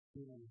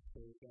And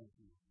say thank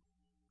you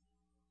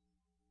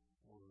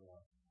for your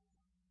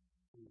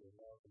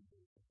love and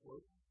your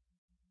support.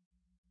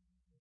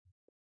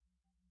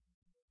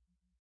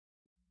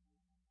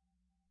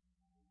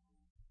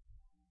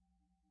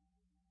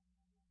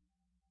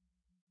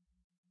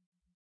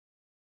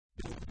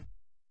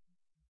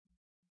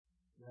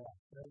 Yeah,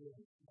 thank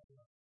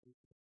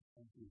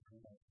you for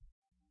that.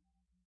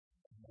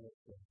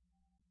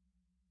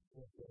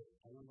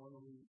 I don't want to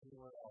leave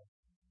anywhere else.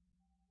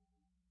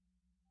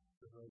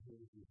 So right here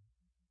with you.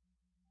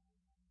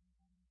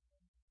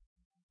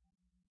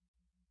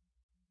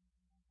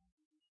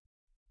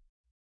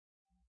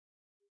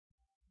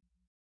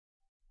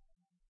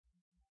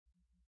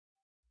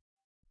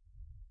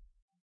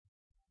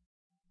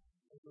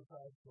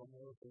 Exercise will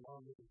know the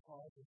longer the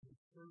cause is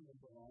concerned and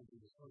the longer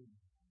the sun.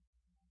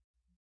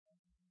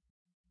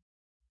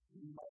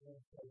 You might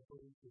have to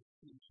bring to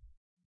speech.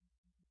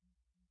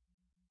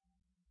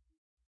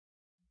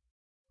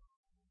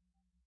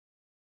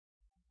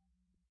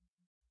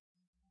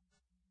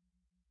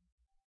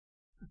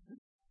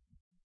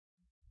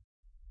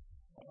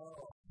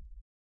 Oh,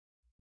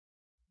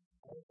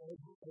 I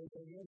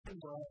mentioned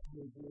that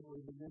the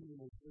beginning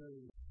was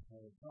very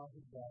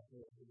talking about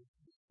the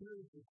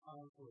spiritual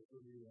conflict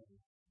that we are in.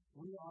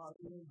 We are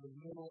in the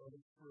middle of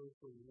a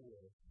spiritual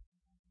war.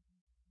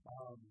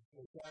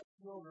 As God's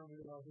children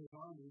in our his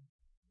army,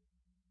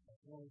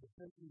 one of the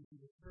pictures of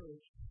the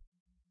church,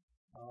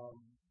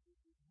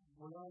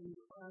 we're not even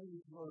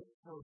army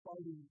for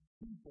fighting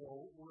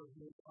people, we're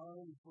the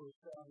army for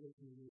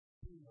establishing the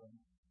kingdom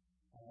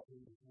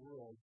in this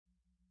world,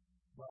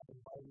 by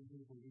inviting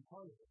people to be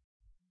part of it,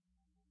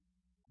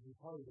 to be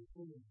part of the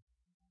kingdom.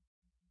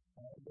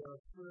 There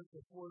are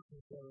spiritual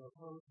forces that are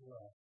opposed to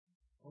us.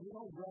 And we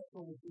don't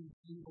wrestle with these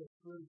evil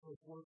spiritual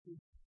forces.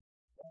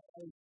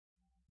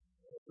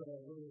 It's a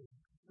little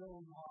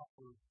film off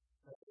or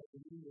we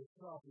need to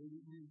stop. We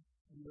need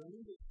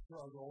to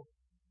struggle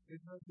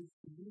because it's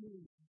the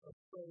meaning of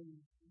spreading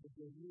the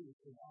good news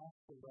and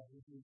also that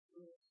we do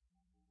spirits.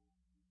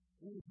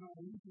 And it's not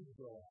easy to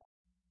go out.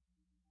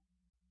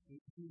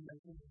 It's too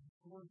much of a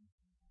story.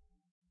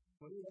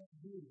 What do you have to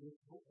do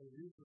to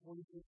reach the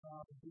 46,000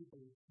 people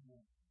this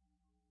month?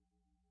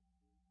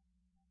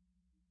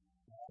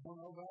 I don't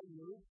know about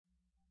you,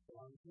 but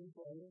I'm going to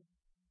tell you,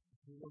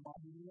 you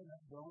remind me of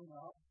that growing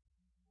up,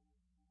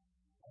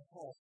 I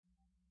hope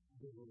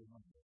you will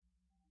remember.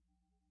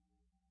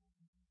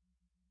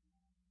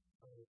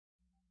 So,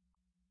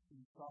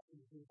 you talk to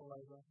people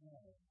I don't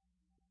know.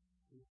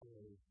 People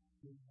are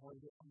more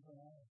different than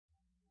I am.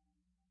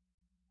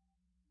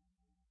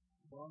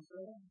 You know what I'm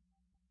saying?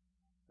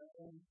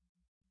 And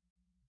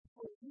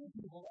for a few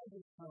people, that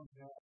just comes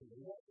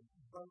naturally.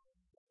 But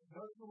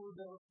those who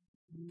don't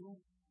know,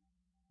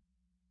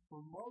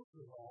 for most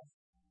of us,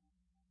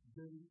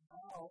 getting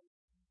out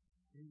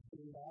is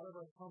getting out of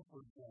our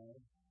comfort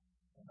zone.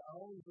 And not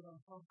only is it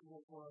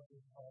uncomfortable for us as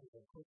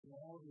a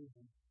personality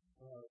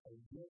and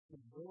gifts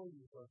and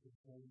abilities for us to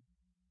change,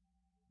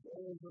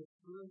 there is a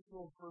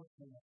spiritual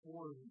person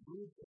or a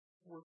group of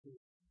forces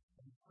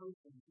and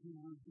persons who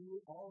will do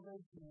all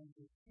they can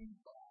to keep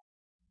us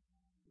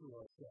to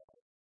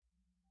ourselves.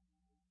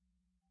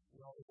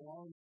 You know, as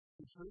long as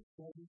the church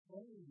doesn't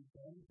say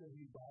anything to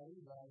be body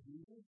by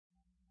Jesus,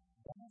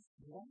 that's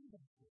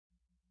wonderful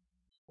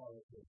as far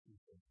as those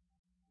people.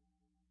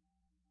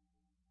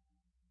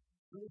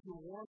 Spiritual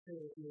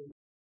warfare is,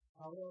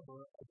 however,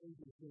 I think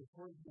it's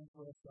important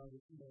for us to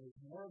understand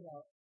it's more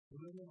about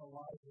living a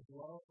life of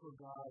love for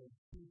God and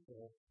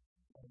people,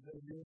 and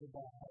then it is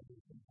about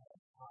having some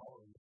power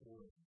and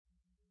authority.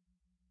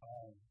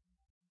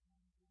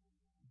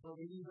 But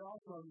we need to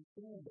also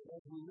understand that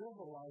as we live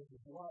a life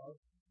of love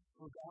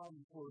for God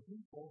and for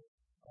people,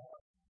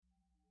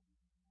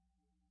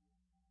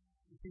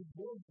 He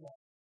gives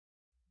us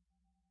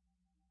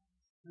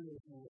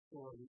spiritual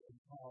authority and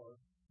power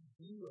to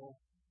deal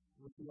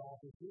with the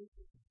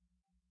opposition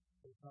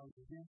that comes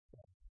against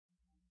us.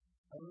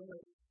 I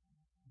really,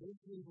 this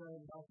is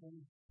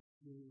nothing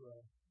to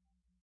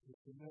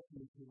connect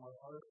you to my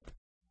heart.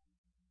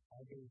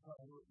 I've been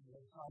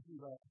talking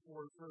about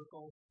 4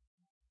 circles.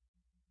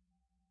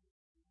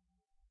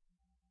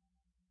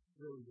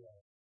 There we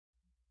go.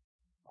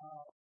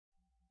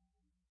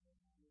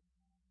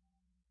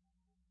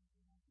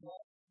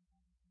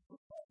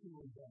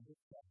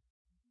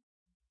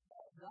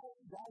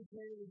 God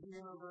created the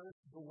universe,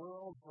 the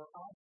world for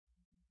us.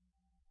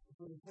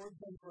 It's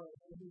important for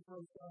every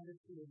person to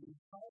understand the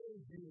entire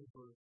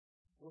universe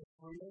was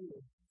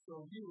created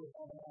so you would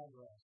have an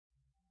address.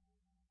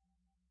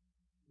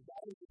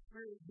 God is a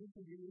spirit you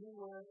can be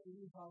anywhere,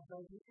 anytime, so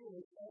you can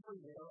be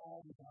everywhere all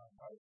the time,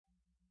 right?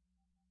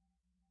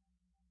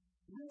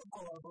 You,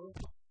 however,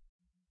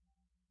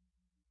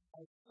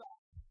 are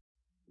stuck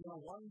in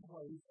one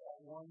place at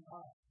one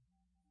time.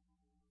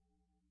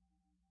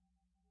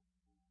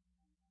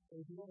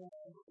 If you don't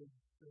have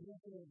the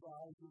infinite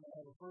God, you don't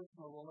have a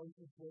personal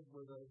relationship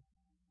with a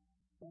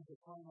bunch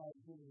of finite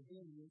human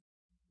beings,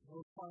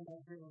 those finite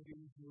human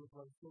beings you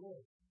replace to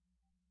live.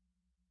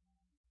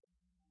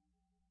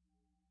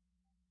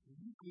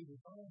 perfectly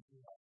designed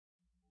for that.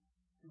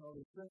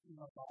 There's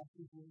certain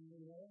oxygen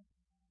in there.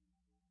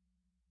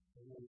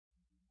 There's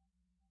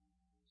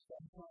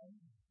sunshine,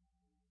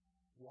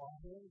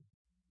 water.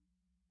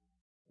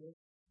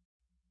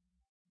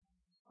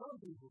 Some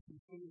people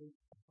consider it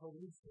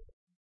pollution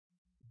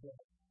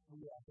that we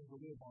have to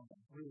live on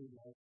that really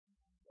that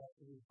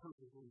is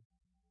perfectly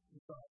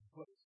designed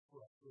place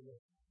for us to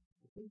live.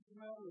 The truth of the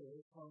matter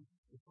is, from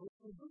the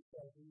Christian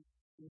perspective,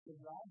 is that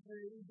God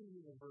created the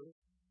universe,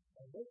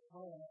 and this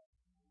planet,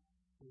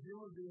 the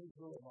human beings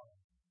live on.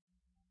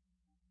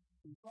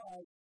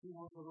 Besides, He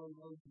wants a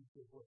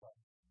relationship with us.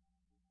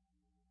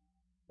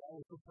 That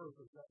was the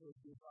purpose, that was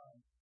the design.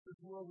 This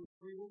world was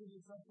created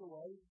in such a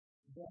way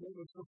that it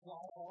would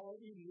supply all that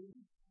we need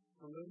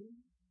for living,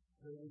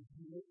 that it would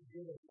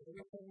give us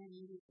everything we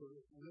needed for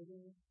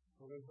living,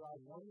 for the God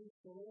wanted us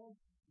to live,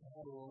 to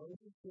have a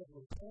relationship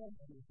with Him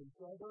and with each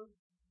other,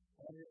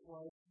 and it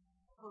was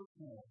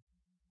personal.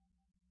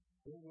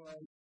 It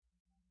was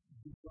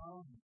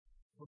designed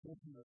for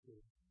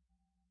intimacy.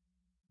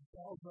 It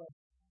tells us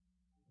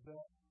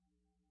that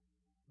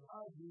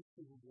God used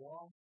to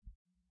walk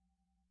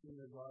in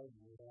the garden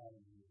with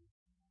Adam and Eve.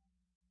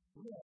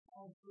 We have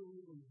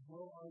absolutely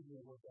no idea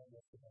what that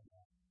must have been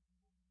like.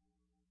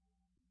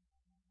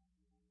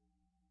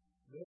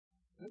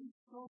 They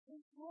still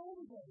think all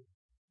together.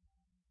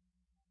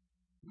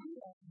 We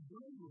have to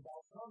dream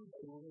about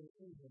someday we're going to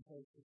see Him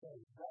face to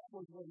face. That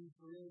was what He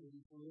created.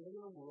 He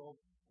created a world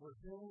where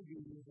human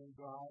beings and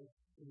God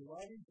can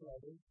love each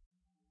other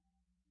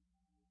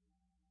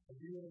and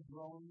be in a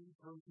growing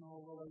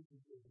personal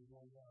relationship with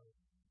one another.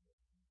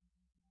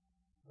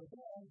 But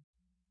then,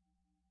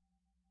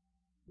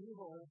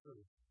 evil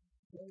enters.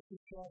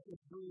 Genesis chapter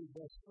 3,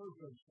 the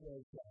serpent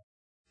shows up.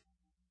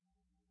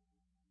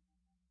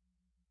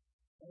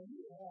 And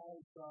he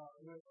has,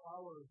 with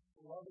our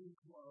loving,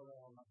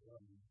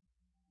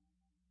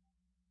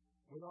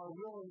 with our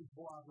willing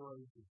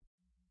cooperation,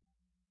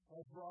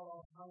 has brought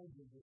all kinds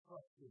of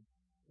destruction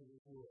to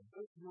this world.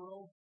 This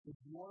world is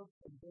warped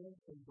and bent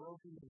and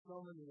broken in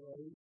so many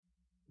ways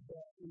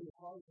that it is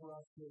hard for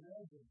us to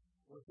imagine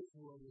what this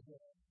world is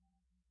like.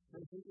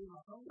 There's even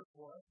a hunger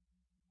for it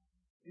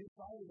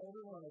inside of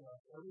every one of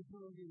us, every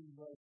human being.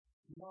 But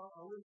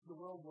I wish the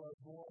world was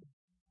more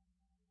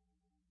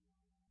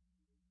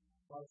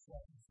like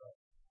such and such.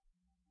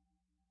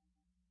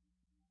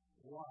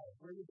 Why?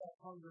 Where did that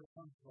hunger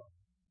come from?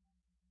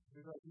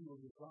 Because we were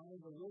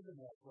designed to live in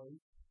that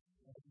place,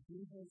 and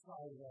deep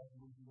inside of us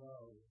we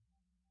know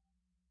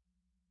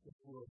this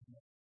world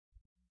is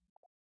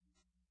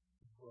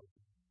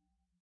broken.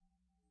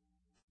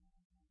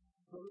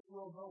 So this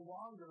world no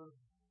longer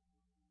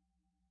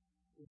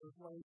is a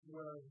place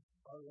where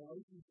our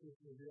relationships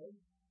are good.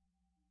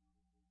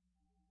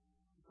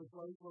 It's a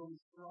place where we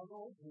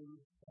struggle to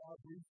have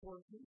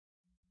resources.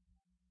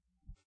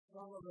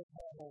 Some of us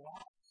have a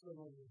lot,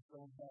 some of us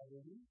don't have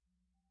any.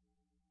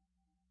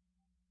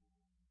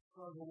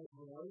 Struggle with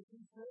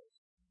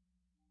relationships.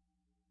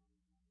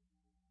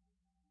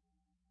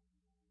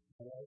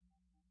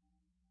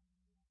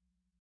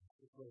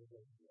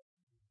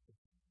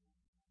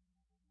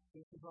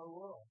 This is our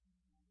world.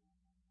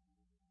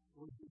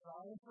 We're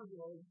designed for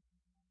good,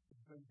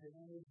 it's been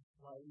tainted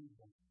by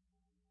evil.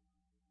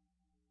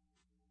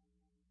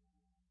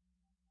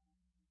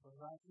 But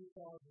about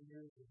 2,000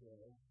 years ago,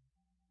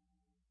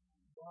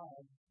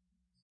 God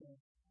sent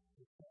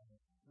His Son.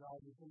 God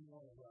became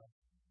one of us.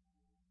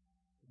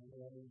 And we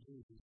have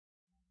Jesus,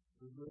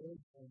 who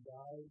lived and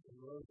died and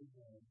rose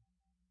again.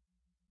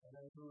 And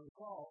as a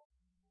result,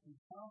 He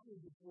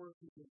conquered the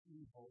forces of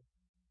evil,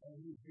 and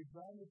He's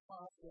begun the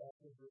process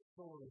of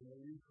restoring and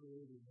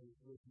recreating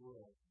this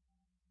world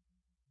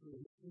through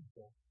His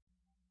people.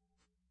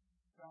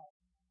 God.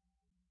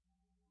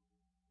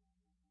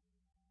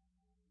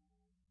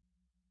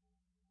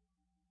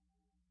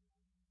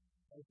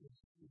 As His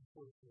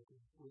people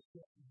were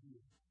set to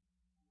do.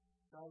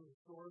 God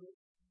restored it,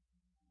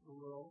 the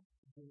world,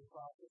 in the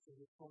process of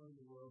restoring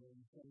the world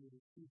and sending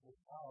His people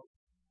out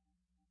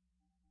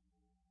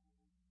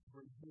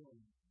for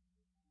healing.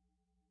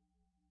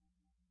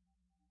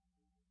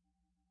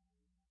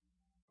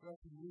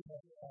 Question we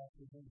have to ask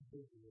as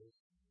individuals.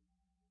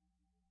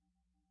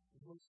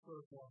 What's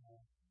first on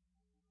that?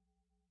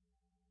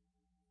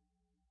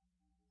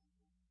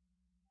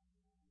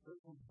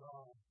 First one's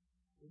God.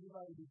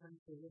 Anybody who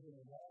thinks they're living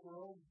in that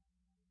world,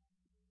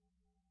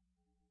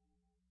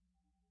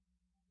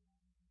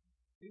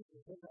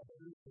 people pick up the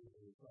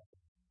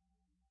newspaper.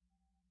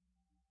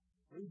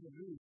 Read the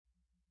news.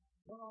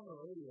 Turn on the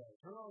radio.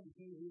 Turn on the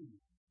TV.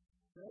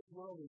 That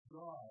world is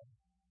God.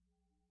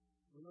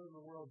 We live in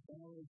a world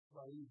damaged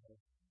by evil.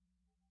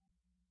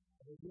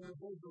 And as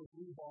individuals,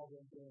 we've all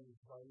been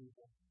damaged by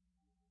evil.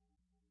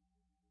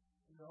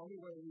 And the only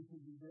way we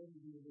can begin to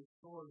be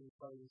restored is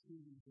by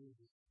receiving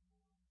Jesus.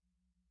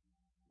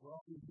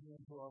 Welcoming Him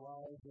into our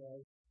lives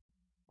as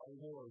our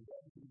Lord.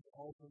 That is His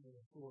ultimate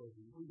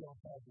authority. We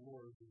don't have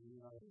Lord in the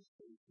United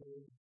States. So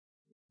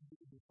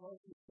the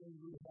closest thing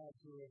we have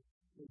to it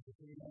is the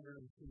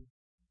 300 feet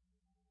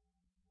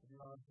of the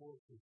armed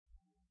forces.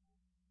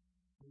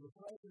 When the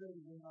President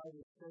of the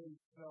United States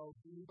tells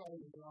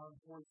anybody in the armed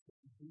forces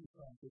to do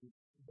something,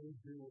 they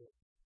do it.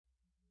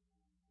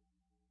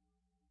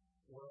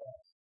 Or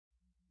else.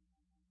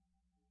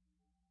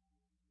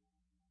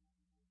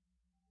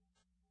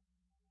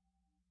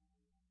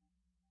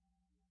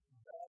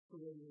 That's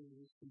the way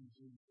we see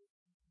Jesus.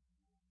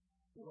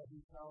 What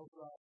he tells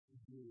us to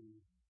do,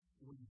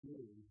 we do.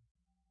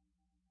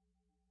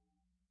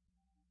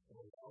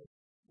 Or else,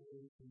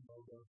 we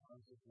know their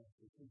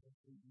consequences. We can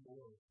see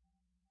more.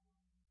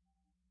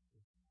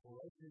 Or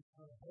else we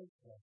kind of hope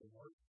that the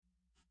work.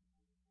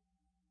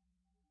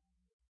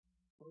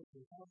 So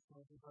the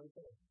consequences right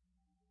there.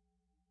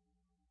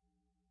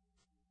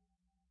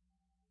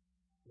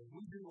 When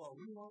we do what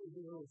we want to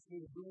do, instead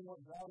of doing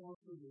what God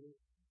wants to do,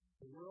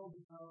 the world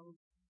becomes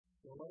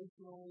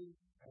relationally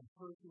and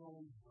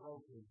personally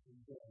broken and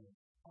dead.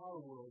 Our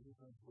world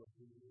becomes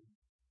broken and dead.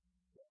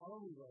 The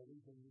only way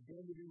we can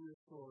begin to be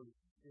restored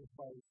is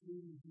by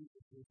receiving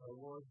Jesus as our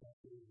Lord and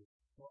Savior,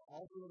 the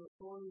ultimate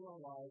authority of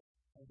our life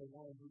and the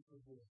one who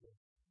forgives us.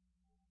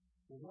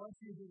 But once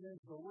He begins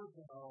to work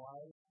in our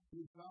lives,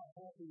 He's not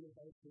happy with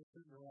us just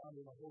sitting around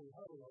in a holy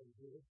huddle over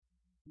here.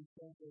 He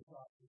sends us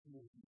out to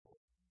heal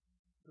people,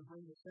 to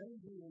bring the same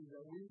healing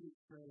that we've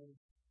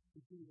experienced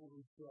to people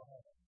who still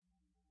have.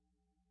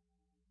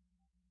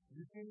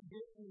 You can't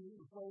get to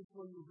the place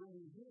where you're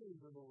bringing healing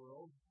to the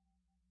world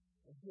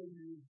until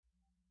you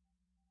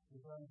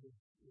begin to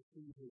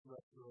receive His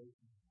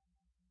restoration.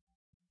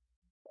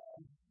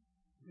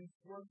 These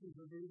forces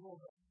of evil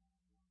that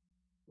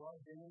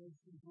brought damage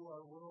into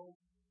our world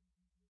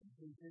and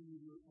continue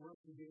to work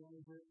to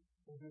damage it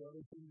will do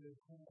everything they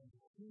can to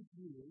keep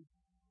you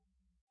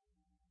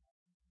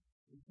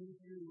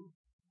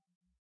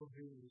from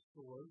being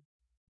restored,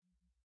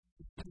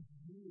 to keep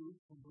you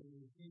from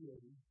bringing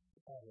healing to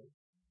others.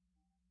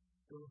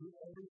 They'll do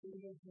everything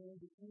they can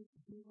to keep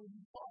the people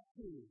you talk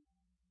to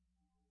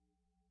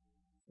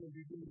from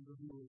beginning to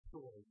be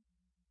restored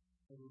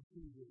and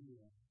receive the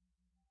healing.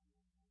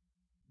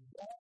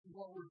 That's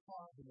what we're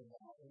talking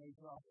about when we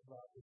talk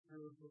about the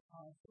spiritual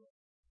concept.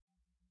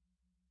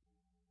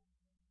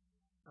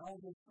 Now,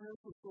 the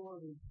spiritual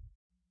authority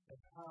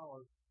and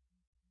power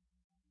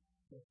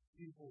that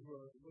people who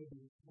are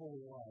living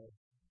holy lives.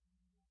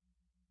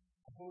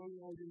 Holy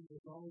living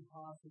is only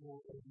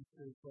possible if you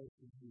stay close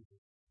to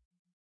Jesus.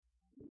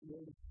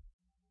 It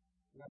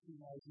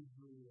recognizes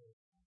who He is.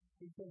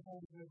 We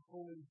sometimes have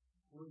holy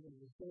living.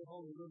 We say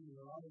holy living,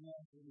 and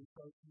automatically we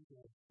start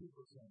thinking of 2%.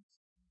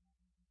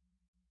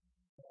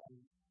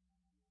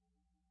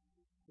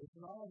 It's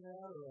not a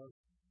matter of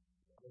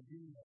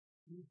being a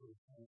 2%.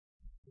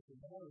 It's a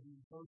matter of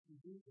being close to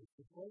Jesus.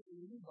 The closer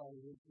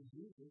anybody is to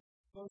Jesus,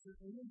 the closer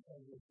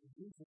anybody is to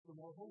Jesus, the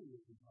more holy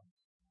it becomes.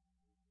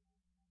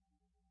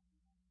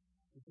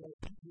 Because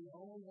we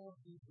only have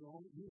He's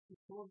the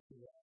source of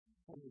that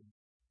holiness.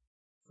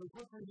 So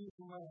what we do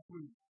from last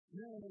week, you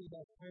know what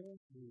that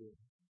plans for you.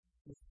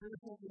 The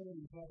spiritual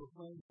entities have a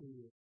plan for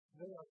you.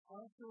 They are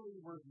constantly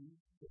working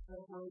to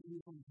separate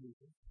you from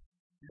Jesus.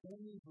 The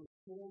enemies will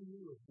fill you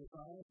with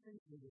dishonesty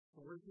and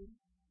discouragement.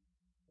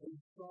 They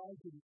try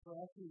to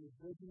distract you with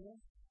busyness.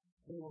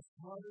 They will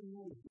smother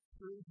you with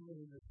discouragement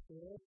and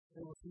despair.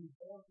 They will seize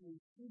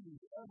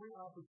every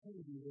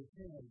opportunity they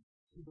can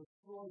to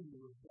destroy you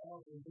with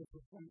doubt and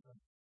disappointment.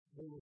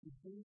 They will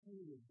seduce you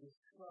with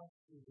distrust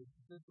and with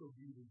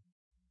disobedience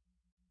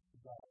to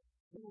God.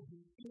 They will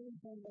do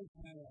anything they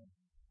can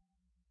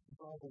to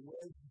drive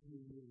away from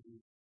you.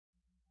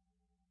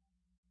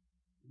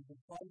 You can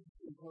fight to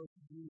be close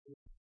to Jesus,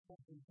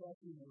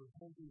 confessing and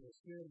repenting of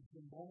sin,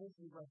 and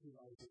honestly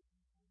recognize it.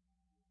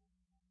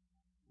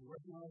 You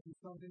recognize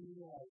there's something in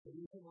your life that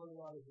you can learn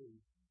how to do.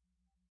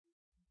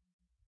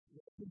 You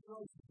can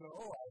go,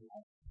 oh, I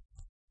like it.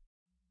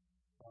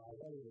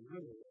 That is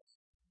really it.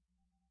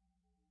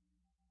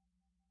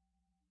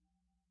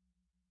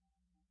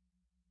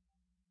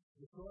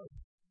 Because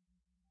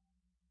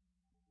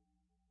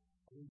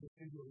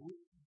in your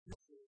weak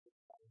history,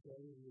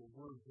 in your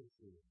word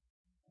history,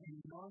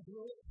 hanging on to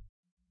it,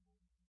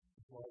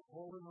 it's like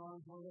holding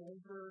on to an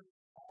anchor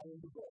out in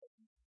the boat.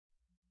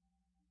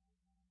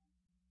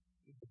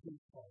 It's the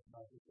deep part,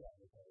 not the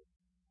shallow part.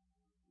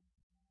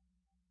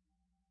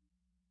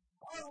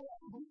 Oh,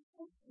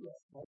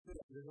 yes, that's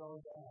it. You're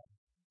going down.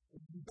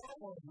 If you don't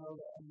want to know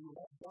that, you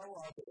let go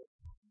of it.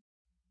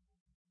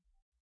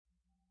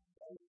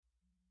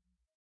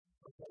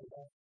 Okay,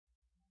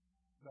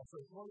 that's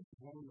a choice.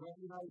 When we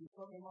recognize that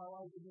something in my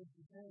life needs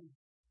to change,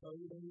 so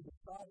either need to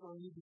stop or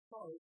need to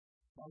start,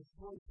 my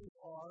choices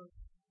are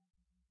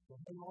to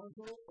hang on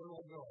to it or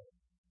let go.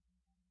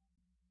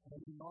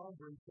 Hanging on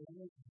brings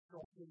damage,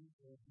 destruction,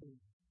 and pain.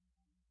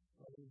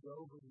 Letting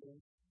go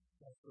brings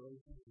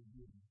restoration and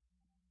healing.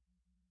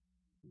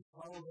 The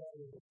power of that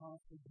is a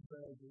constant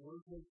prayer to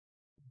worship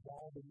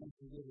God that we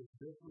can give us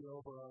victory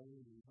over our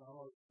enemies.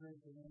 Our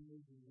strength and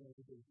enemies is going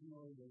to be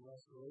healing and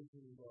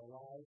restoration into our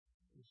lives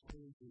and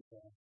change with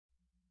that.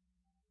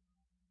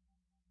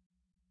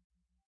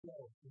 So,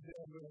 today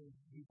I'm going to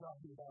be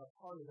talking about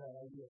part of that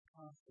idea of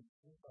constant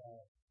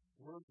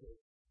worship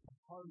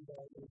Part of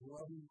that is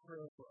loving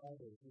prayer for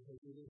others,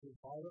 because it is a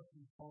vital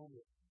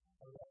component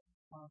of that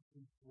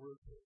constant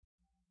worship.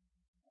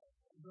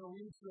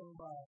 We some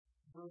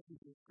verses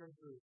of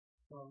Scripture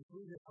from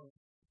three different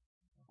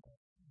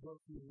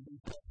books in the New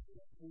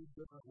Testament, three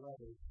different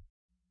letters.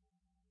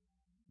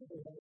 They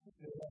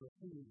have a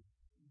theme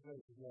that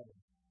goes together.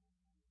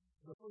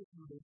 The first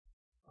one is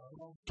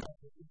Romans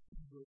chapter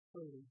 15, verse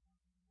 30,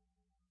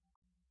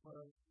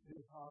 where the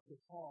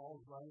Apostle Paul,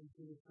 writing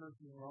to the church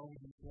in Rome,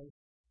 he says,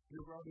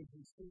 "Dear brothers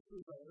and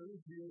sisters, I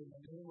urge you in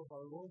the name of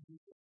our Lord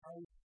Jesus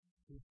Christ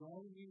to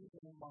join me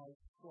in my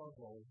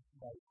struggle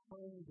by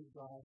praying to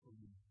God for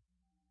me.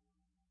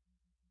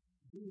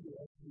 Do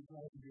this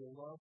because of your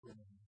love for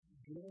me,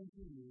 given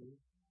to you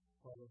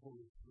by the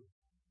Holy Spirit.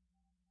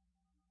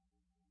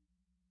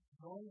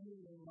 Join me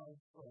in my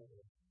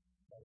struggle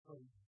by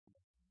praying for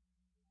me."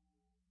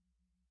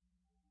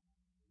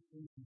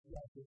 Ephesians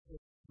chapter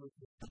 6,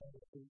 verses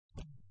 18.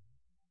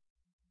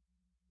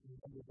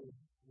 Remember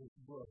this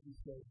book. He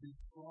says, "Be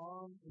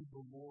strong in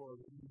the Lord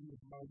and in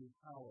his mighty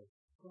power.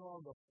 Put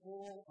on the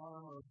full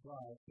armor of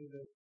God so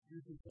that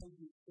you can take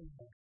your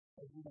stand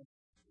against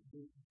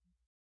the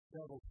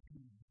devil's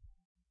schemes.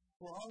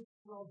 For our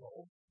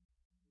struggle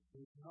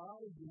is not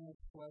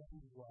against flesh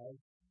and blood,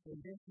 but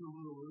against the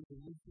rulers,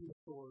 against the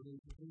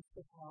authorities, against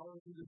the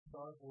powers of this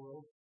dark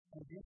world,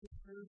 and against the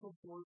spiritual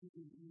forces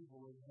of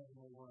evil in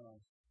heavenly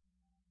realms.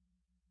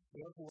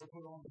 Therefore,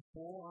 put on the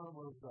full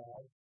armor of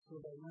God, so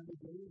that when the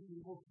day of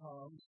evil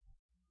comes,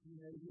 you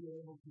may be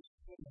able to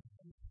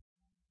stand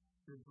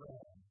your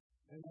ground.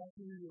 And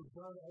after you have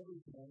done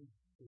everything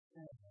to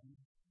stand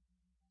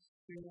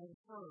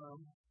firm."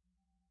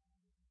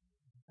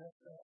 That's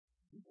that.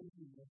 You can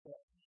see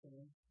that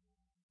stand.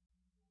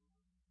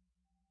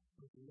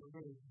 We're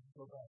going to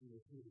go back and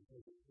repeat it,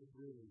 because it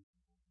really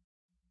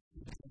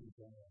is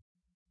that.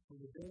 When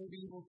the day of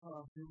evil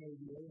comes, you may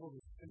be able to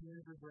stand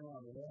your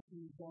ground. And after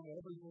you've done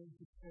everything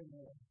to stand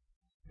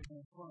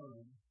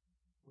firm,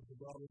 with the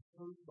belt of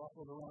truth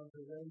buckled around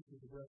your waist,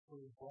 with the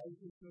breastplate of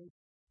righteousness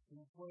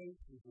in place,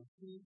 with your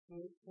feet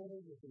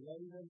fitted with the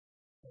readiness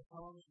that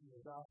comes from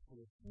the gospel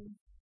of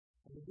peace.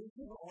 In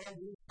addition to all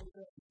these things,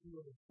 you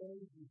have a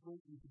faith you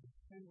bring you to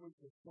distinguish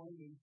the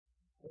flaming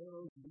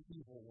arrows of the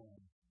evil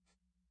one.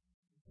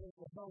 Take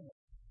the helmet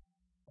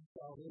of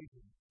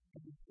salvation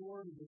and the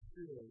sword of the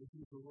Spirit, which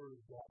is the word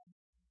of God.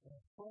 And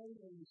pray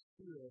in the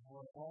Spirit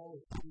on all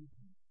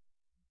occasions,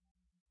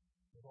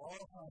 with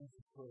all kinds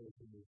of prayers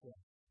in your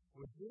faith.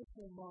 With this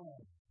in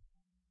mind,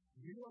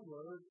 be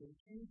alert and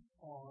keep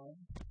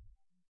on,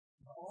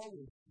 and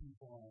always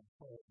keep on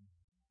praying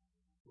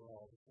for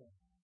all the things.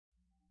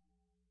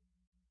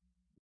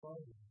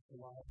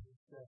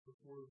 Colossians chapter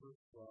 4,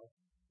 verse 12,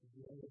 is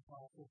the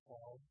Apostle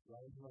Paul,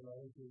 writing a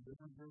letter to a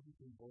different group of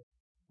people,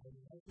 and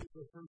he mentions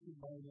a person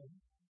by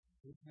name.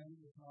 His name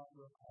is not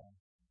Rahab.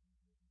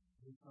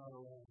 He's not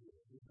around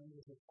here. His name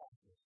is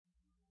Epaphras.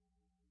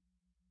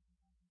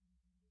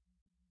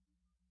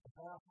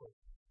 Epaphras.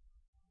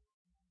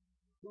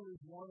 Who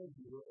is one of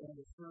you, and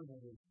the sermon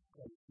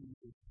of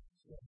Jesus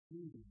said,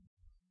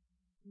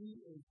 "He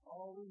is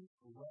always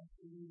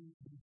wrestling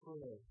in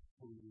prayer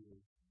for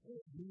you.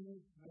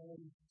 These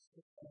men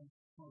stand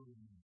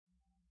firm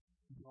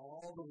in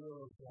all the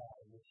will of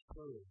God, with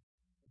courage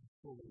and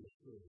fully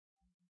assured."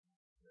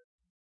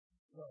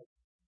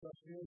 So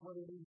here's what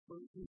it is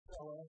to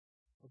tell us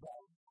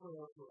about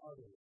prayer for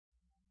others.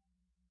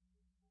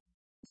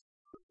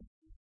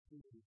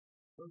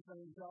 First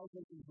thing he tells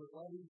us is that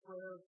loving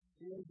prayer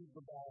is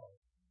the battle.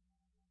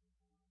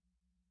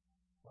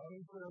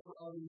 Loving prayer for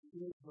others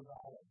is the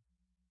battle.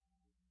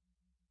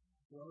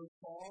 Brother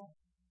Paul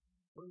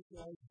first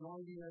says,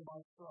 "Join me in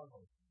my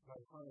struggle by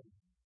praying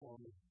for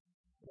me."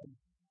 And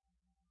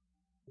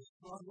the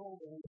struggle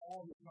that we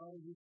all the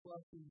time is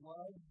flesh and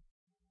blood.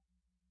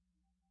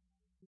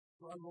 The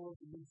struggle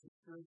against the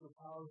spiritual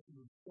powers of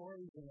the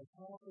stories, and the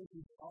prophet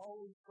is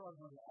always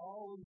struggling,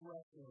 always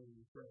wrestling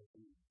with prayer.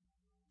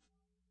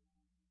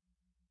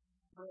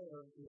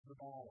 Prayer is the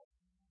battle.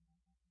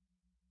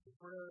 The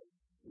prayer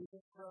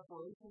isn't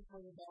preparation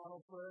for the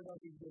battle. Prayer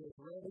doesn't get us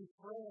ready.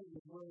 Prayer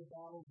is where the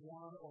battle's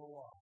won or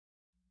lost.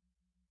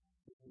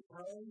 If we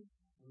pray,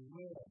 we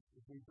win.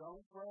 If we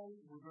don't pray,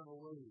 we're going to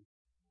lose.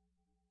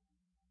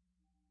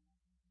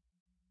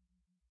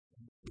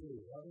 And two,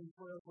 loving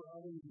prayer for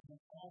others is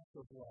an act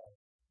of love.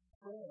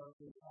 Prayer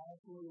is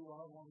actually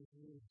love on the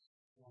knees,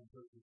 one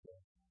person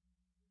said.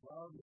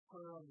 Love is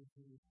prayer on the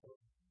knees.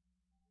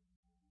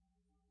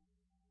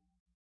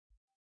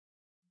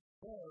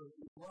 Prayer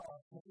is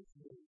love on the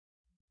knees.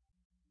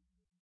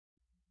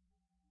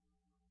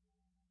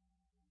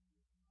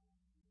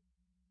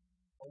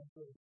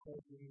 Also, prayer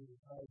is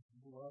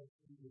love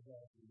to the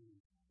body.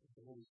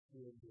 The Holy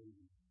Spirit gave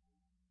you.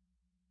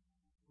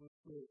 Let's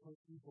put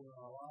people in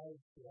our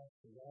lives to ask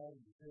for that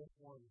and pray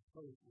for and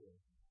pray for.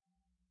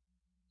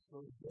 So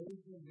they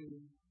can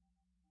be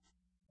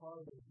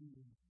part of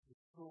being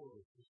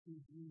restored, to see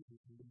Jesus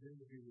and begin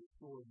to be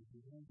restored, to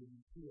begin to be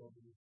healed,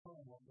 and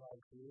become what God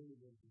created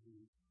them to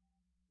be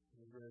in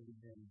the very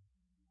beginning.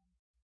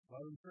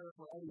 Love and prayer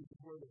for others is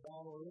where the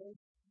battle is.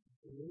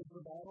 It is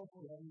the battle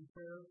for love and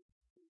prayer.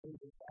 It is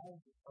the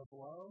act of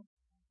love.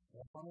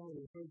 And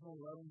finally, the third one,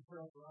 love and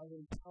prayer for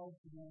others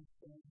helps them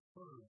stand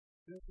firm.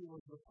 This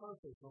was the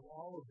purpose of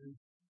all of these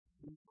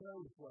prayer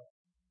requests.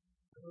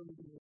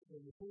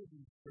 In the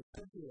prison,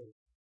 particularly,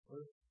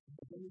 where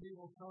the enemy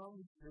will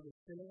come, you're to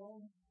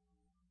stand.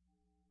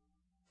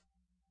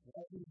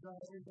 As you've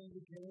done everything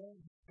you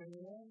can,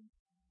 stand.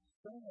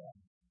 Stand.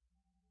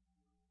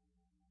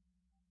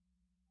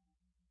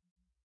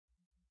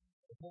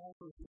 The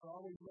pastor is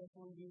always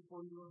wrestling you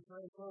for your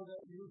prayer so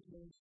that you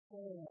can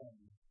stand.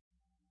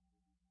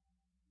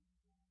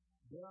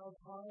 There are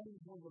times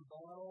when the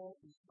battle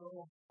is so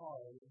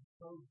hard and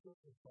so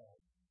difficult.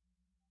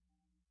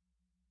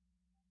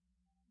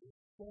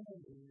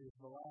 Standing is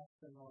the last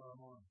thing on our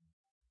mind.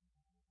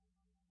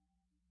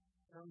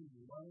 Turning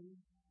running,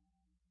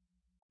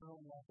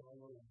 throwing like a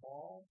little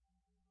ball.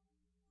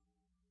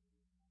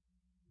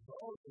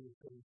 Those are the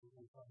things that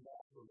will come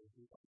back for the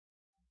people.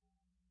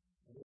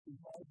 And if we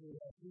finally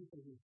have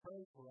people who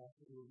pray for us,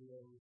 we will be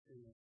able to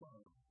stand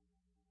firm.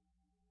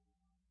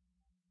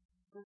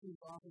 Christians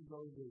often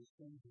go to these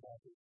things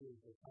about the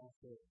spiritual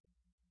concept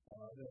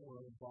that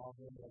we're involved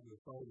in that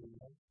we're following.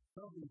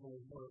 Some people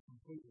more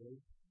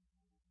completely.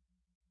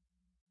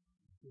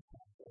 It's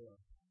not fair.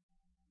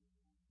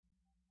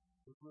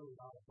 It's really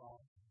not a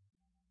problem.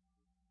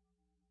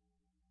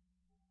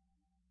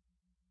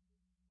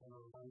 And a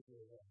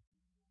reminder of that.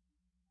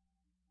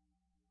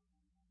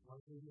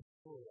 Once we get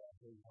full of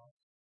that,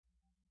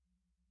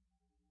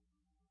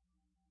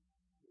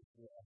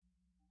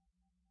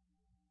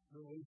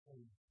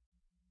 releasing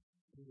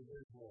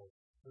individuals,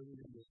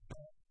 bringing this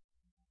back.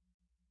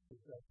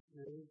 It's that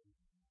spirit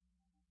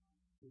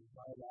is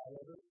right out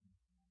of it.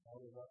 All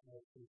of that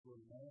makes people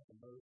in man and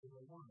those who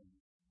are learning.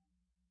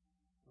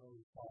 So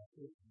we talk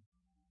to them.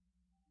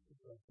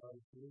 It's that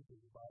right spirit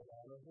is right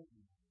out of it.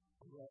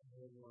 And let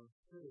them learn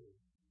too.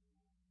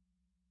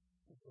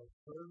 It's that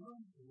third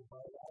one is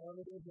right out of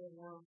it and they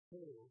learn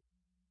too.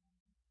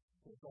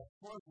 It's that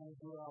fourth one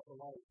throughout the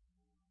life.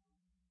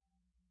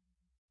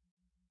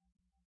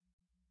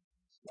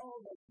 So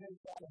they take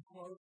that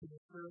approach to the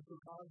spiritual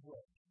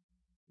conflict.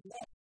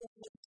 That's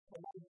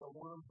the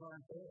worms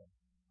aren't there.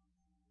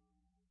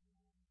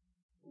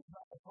 It's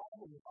not a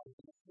problem if I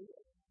can see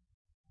it.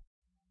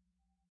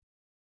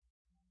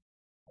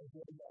 I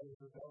did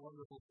that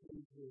wonderful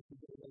speech where she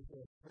did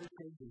it. Very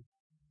crazy.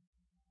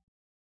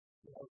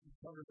 She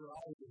covered her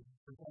eyes and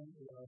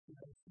pretended she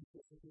had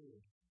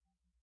disappeared.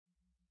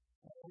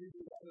 And we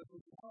do that as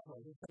a problem.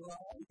 It's a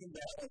lot of things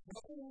that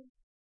happen.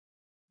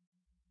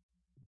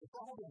 The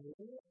problem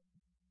is,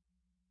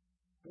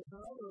 there's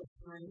another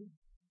extreme.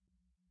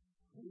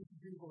 These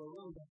people are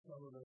really not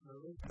some of us,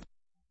 really.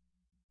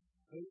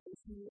 They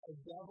see a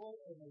devil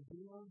and a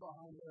demon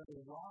behind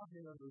every rock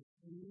and every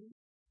tree.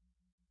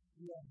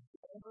 You have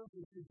devils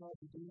which is like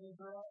the demons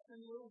are after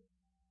you.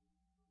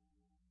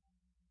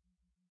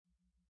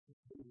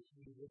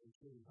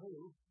 Who?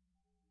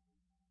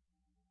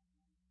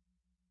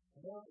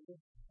 And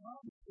they're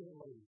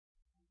constantly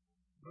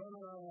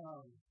running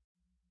around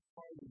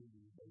fighting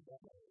the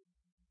devil.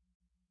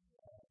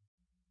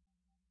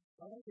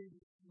 I think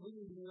we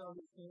need to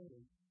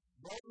understand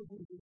both of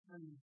these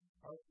extremes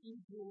are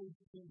equally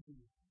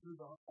stinky through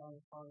the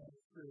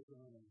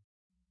spiritual realm.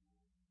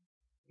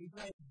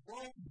 Because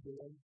both of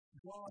them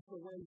draw us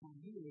away from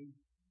really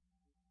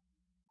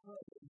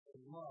presence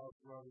and love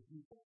for other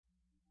people.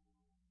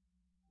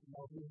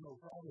 Now, there's no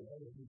problem with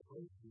other people.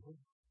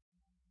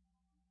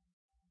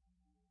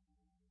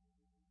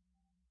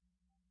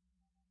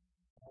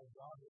 As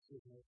God is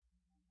in it.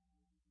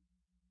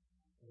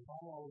 If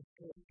I always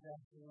take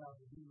casting out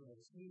the demon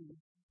of sin,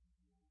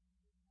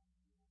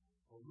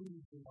 or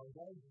lose in my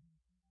life,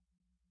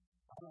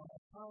 I don't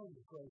have time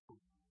to pray for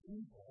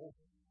people.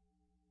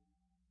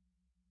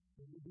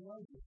 And you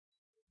know this.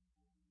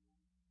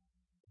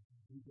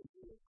 You can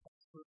do it.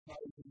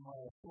 Exercising my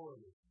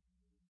authority.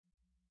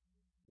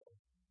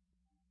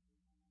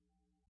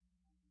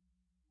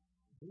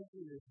 This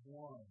is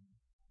one.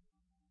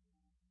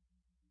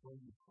 When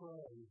you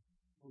pray,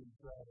 we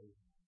pray.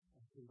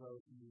 And for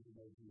those who need to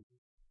know Jesus,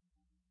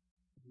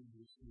 we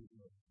receive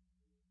them.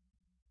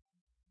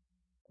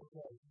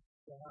 Okay,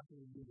 so how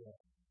can we do that?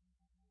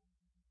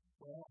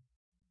 Well,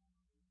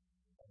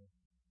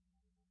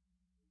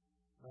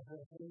 as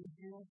I said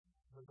here,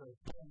 as I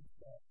said,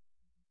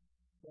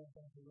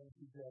 sometimes we're going to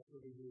teach after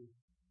we do.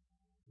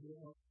 We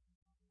don't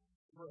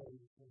pray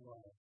in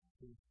love.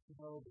 We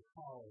know the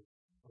power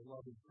of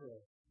love and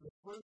prayer. The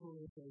first one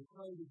is they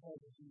pray because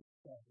of Jesus'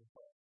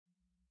 sacrifice.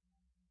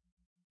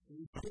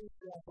 He put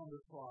death on the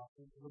cross,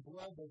 and the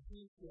blood that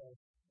he shed,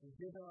 and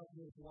given up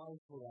his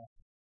life for us,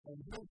 and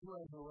his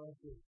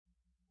resurrection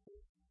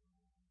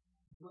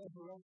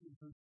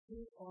to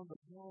sit on the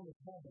throne of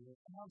heaven,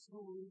 with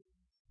absolute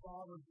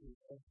sovereignty,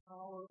 and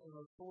power, and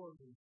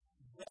authority.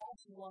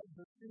 That's what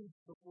defeats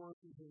the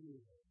forces of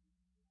evil.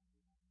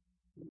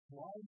 His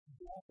life,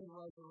 death, and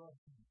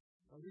resurrection.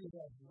 And we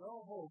have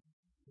no hope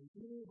In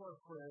any of our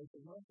prayers,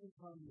 it must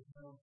come to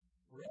Him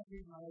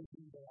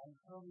recognizing that I'm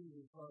coming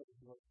because of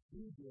what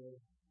He did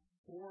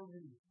for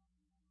me.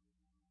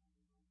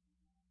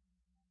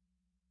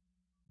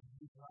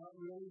 He's not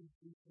really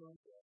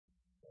concerned with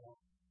that.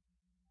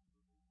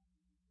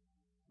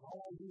 All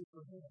I do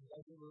for Him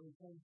doesn't really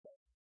change that.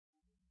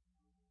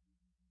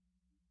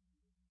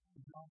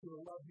 He's not going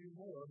to love you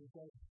more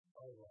because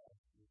I love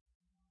you.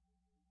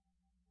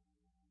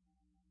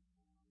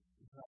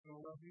 He's not going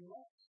to love you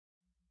less.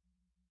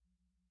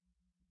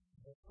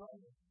 That's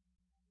right.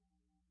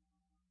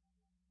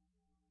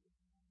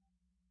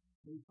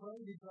 We pray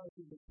because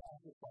of the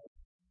sacrifice.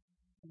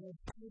 And then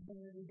second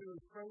thing we do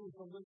is pray with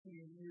a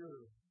listening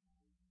ear.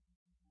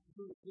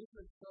 So this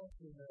is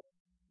something that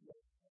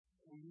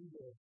we need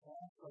to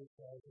ask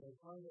ourselves. And I'm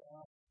trying to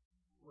ask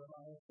when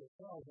I ask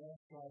ourselves,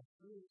 ask God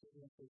Spirit to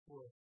answer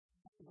for us.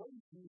 What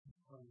is Jesus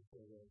trying to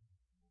say there?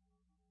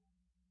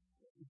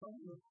 If I'm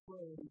going to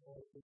pray or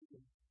if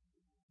you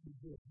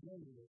just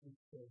name it and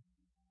say,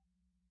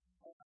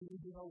 I need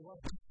to know what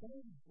He's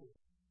praying for.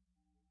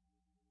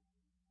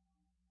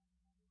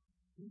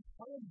 He's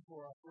praying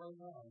for us right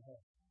now.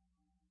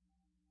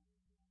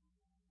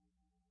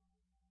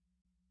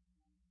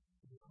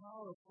 The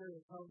power of prayer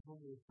comes when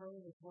we're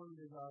praying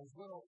according to God's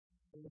will.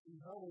 And if you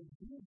know when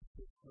Jesus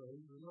is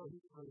praying, you know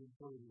He's praying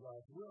according to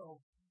God's will,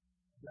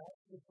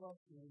 that's the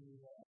question we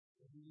have.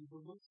 We need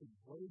to listen.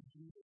 What is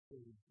Jesus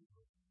praying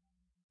for?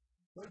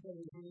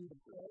 Secondly, we need to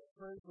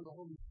pray for the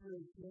Holy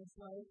Spirit's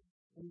insight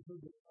into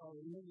our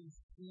living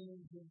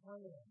schemes and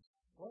plans.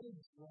 What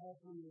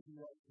exactly is He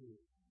up to?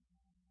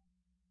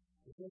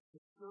 If it's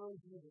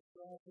discouragement,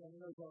 distraction, I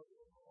know about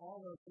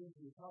all those things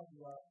we talk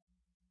about,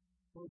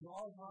 there's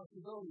all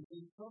possibilities,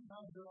 and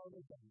sometimes there are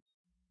other things.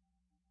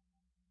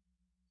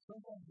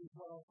 Sometimes it's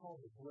what I'll call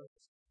the bliss.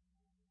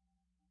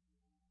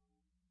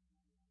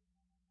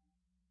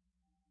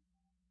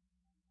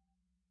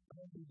 I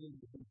don't think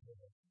it's the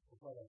detail of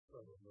what I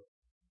struggle with.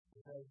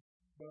 Okay?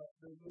 But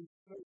there's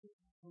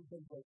some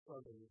things I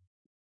struggle with.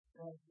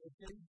 And it's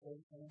painful,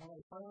 and when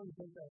I finally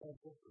think I have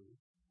victory,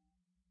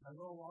 I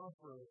go along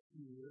for a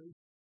few years,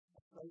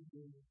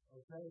 thinking,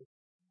 okay,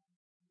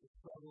 the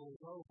struggle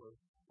is over,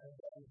 and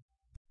then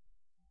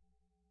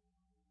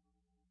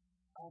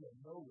out of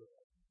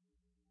nowhere,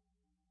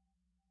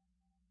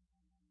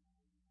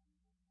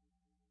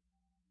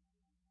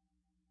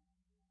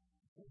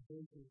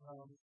 temptation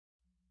comes,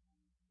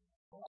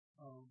 thought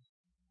comes,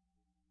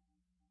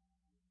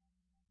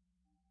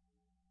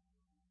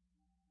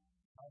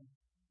 I'm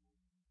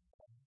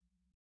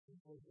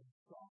completely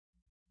shocked.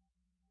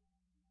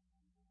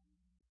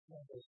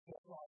 And they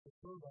step off the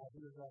curb out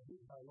here that hit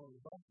my lower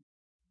back.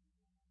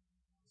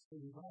 So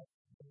you might,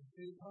 and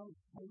they come,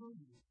 I love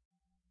you.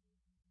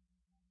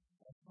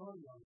 That's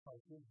funny on the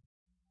cartoon.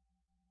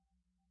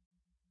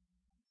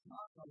 It's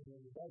not funny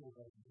when the devil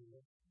doesn't do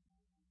it.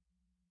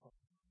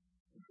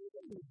 If you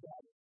think it's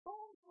bad,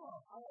 don't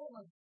talk. I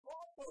want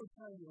all those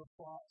kinds of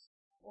thoughts,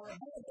 or a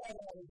whole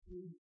bad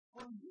attitude,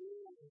 from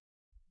you.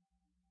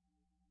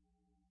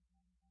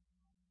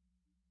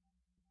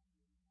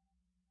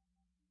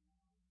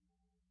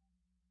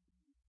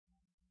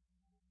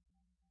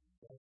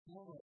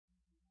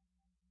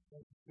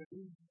 The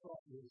things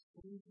thought was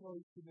too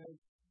close to make,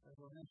 as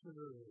I mentioned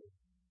earlier.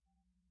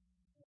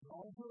 And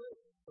all of it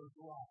was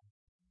wrong.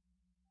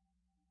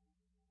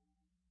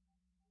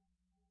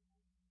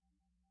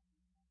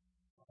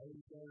 I was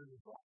there in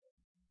the process.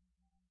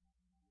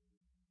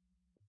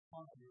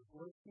 You're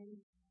working,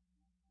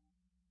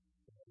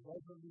 it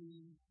doesn't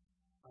mean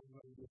I'm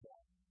going to do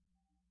that.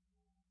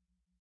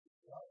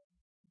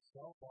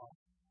 Self-off.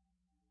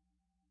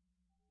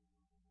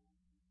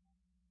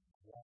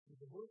 That's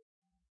the work.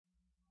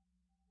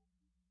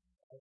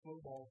 I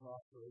snowballs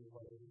off for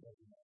everybody who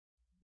doesn't know.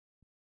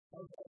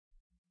 Okay.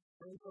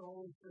 Pray for the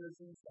Holy Spirit's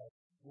insight.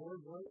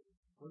 Lord, what is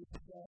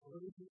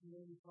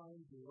He trying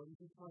to do? What is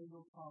He trying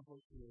to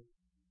accomplish here?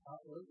 How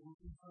is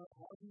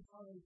He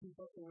trying to keep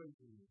us away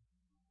from you?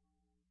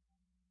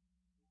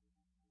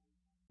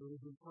 So we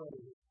can pray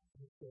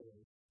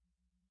instead.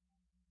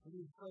 We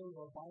need to pray with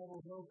our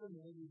Bibles open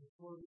and maybe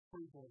before the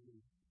people do.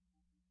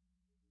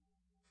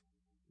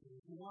 If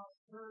you're not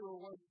sure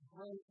what to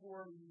pray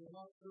for, and you're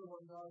not sure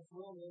what God's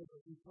will is,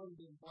 if you put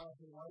it in black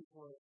and white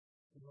for it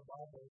in the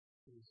Bible,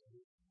 please.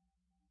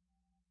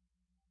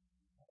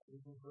 We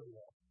can pray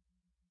that.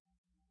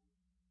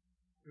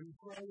 We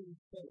pray in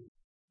faith.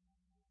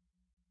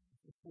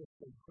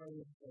 We pray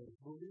in faith.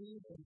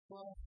 Believe and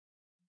trust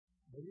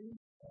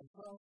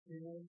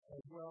in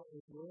as well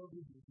as wherever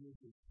you do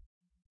it.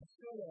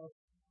 Instead of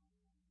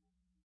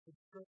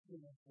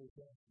subscription and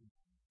possession.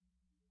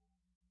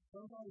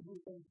 Sometimes we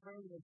can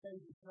pray in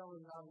faith and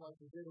telling God what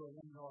to do, and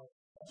then go,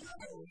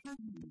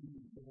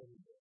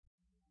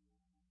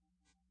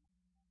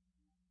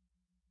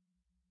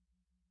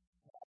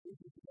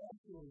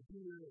 actually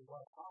hear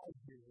what I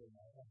hear in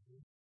my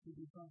head to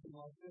do something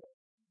like this.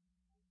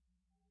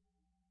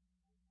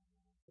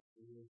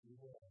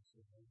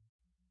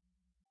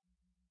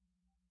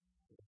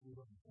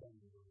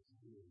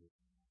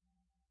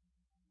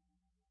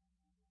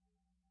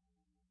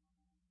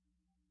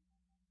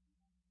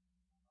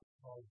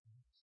 cause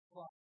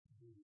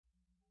you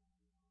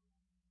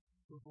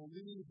to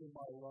believe in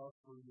my love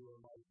for you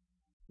and my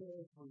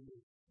care for you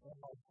and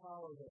my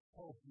power to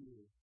help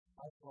you.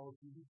 I call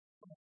you to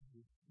trust me,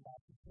 not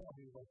to tell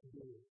me what to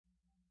do.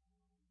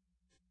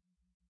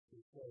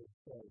 So,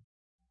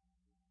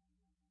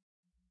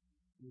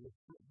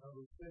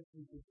 number 6,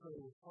 we can pray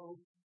with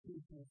hope,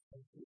 peace, and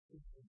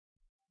persistence.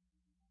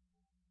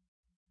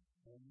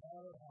 No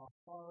matter how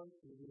hard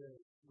it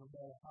is, no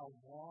matter how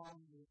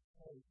long it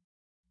takes,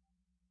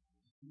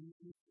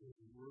 Jesus is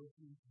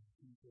working to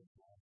keep us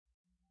alive.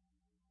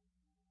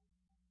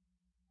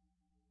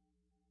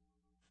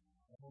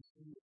 I don't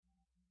see it.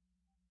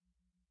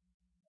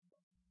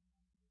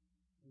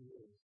 He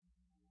is.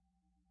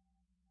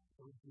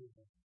 Forgive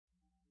us.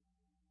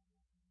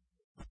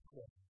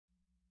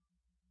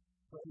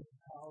 Pray the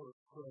power of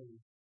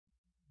praise.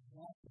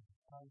 Nothing,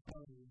 I'm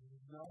telling you,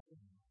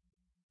 nothing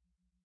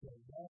can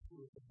mess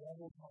with the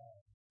devil's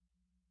mind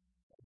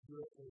as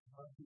good as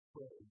hunting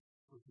praise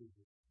for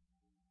Jesus.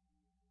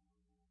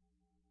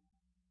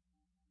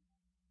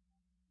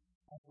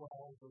 That's why I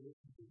want to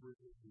listen to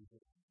Bridget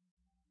Jesus.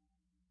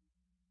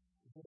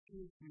 It's just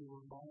to be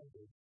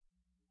reminded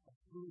of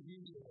who he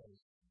is.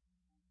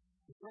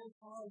 It's very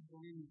hard for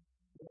me,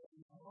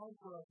 it's hard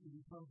for us to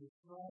become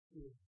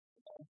distracted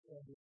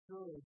and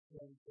discouraged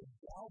and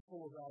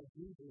doubtful about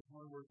Jesus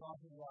when we're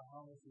talking about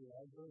how much he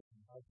loves us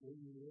and how good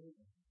he is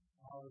and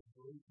how his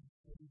grace is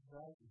changed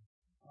us and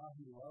how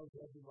he loves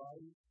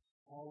everybody,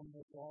 calling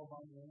us all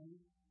by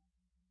name.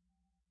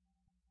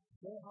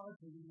 It's very hard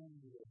to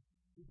remember this.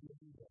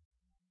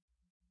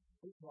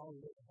 It's all the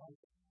way.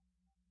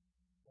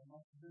 And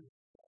that's good.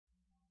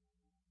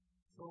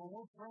 So when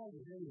we're praying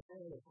today, it's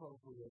very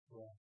appropriate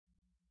for us.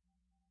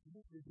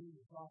 What we do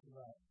to talk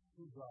about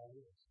who God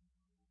is.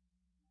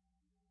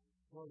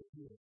 What is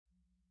it?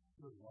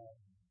 Good love.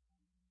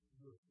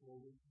 Good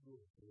holy.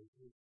 Good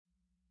faithful.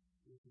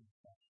 Good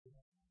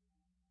compassionate.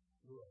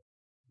 Good.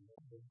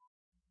 Loving.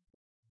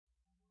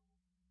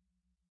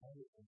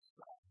 Holy and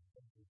strong.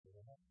 Thank you for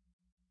that.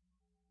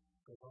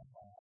 Good on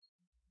that.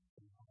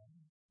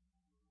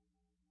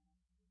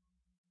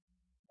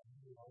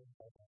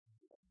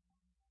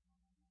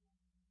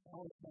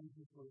 Lord, thank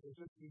you for the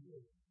good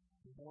people.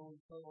 We know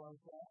so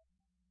like that.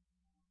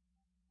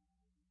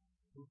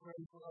 We pray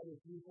for other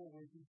people.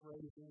 We can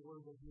pray for the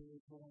Lord that you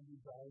is going to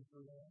die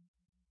for them.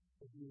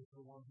 That you is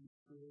the one who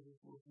created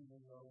working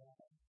in their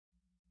lives.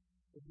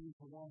 That you is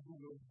the one who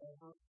will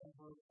never,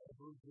 ever,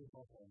 ever give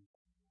up on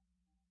them.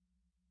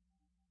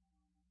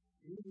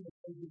 Even if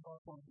they give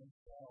up on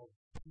themselves,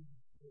 you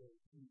will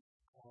keep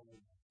calling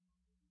them.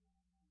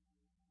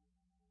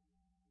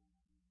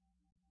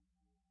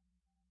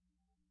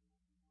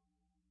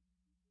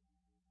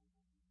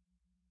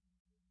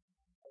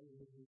 I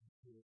really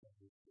feel that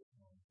this is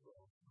one for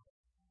all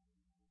time.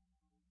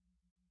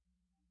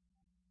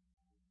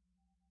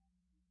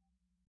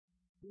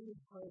 We would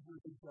pray for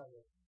each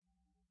other.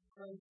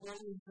 Pray for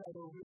each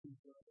other with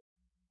each other.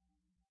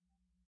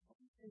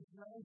 It's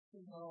nice to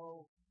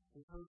know the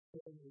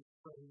person is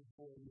praying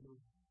for you.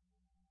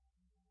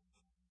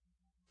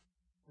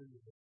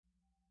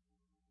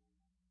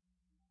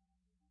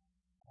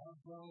 I'm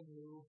telling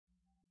you,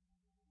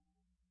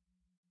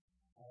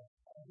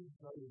 I can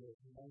tell you that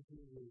in 19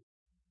 weeks,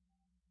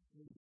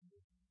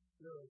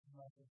 there is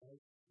nothing like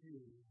you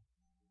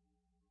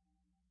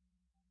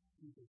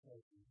people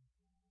taking.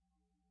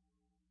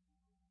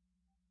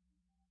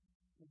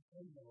 It's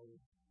anyway,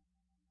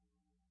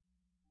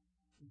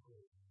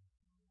 people.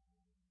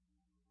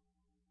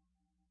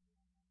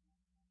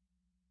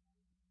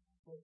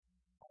 But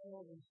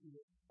all of you,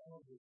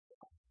 all of this,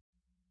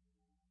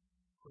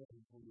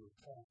 praying for your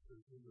pastor,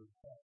 for your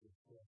pastor,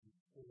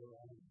 for your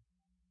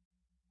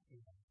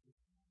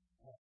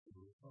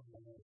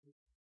someone else.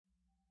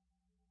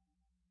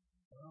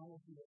 I don't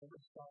want you to ever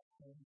stop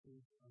praying for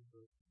each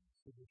other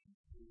so that you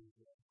can do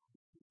that.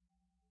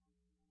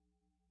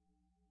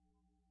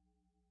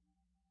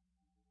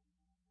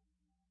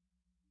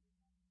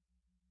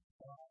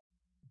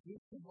 This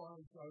is why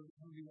I'm going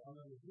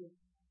to hit.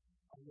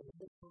 I'm going to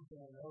hit something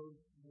I know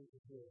makes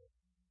it good.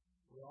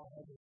 We all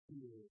have a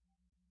fear.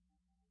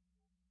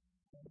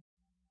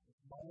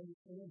 If my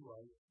understanding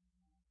right,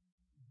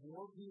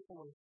 more people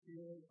are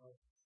scared of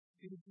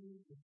speaking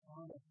in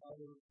front of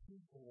other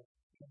people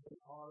than they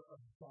are of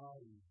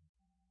dying.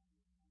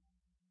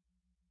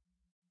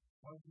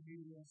 One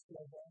comedian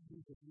said that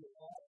if you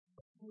ask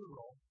a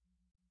funeral,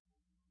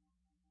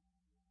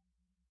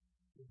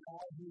 the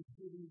guy who's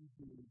giving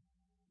the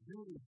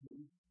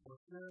eulogy or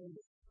sharing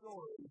the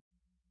story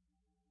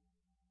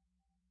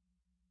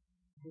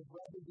would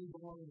rather be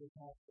the one in the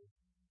casket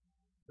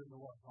than the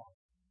one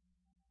talking.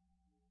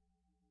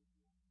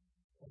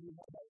 And you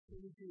have that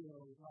same feeling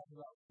when we talk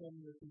about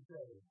sending your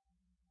today.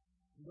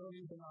 You don't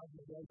even know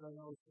the dead I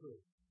know it's true.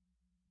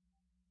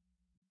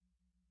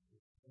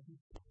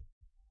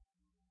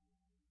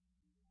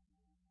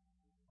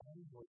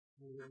 And what's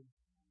weird,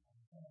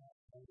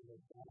 and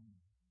what's dying.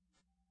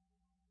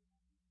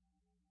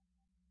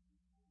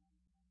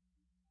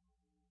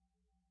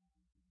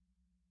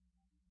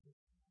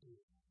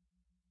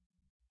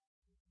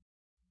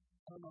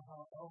 know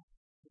how else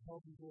to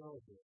help you get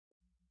over it.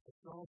 If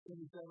someone said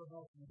he's ever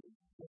helped me,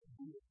 just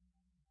do it.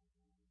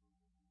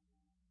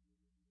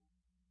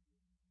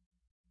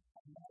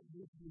 I'm not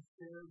just be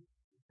scared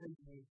to take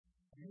me.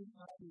 You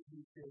not just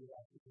be scared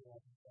after you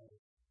have to say,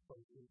 but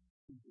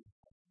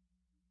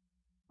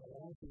I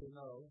want you to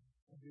know,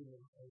 as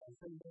I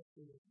say this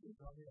to the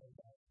people on the other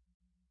side,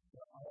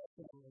 that I have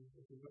family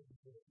that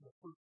the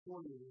first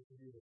 4 years to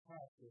be a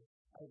pastor,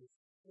 I was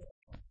sick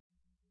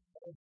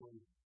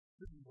every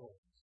 2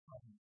 months.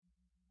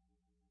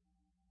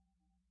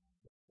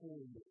 4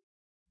 years.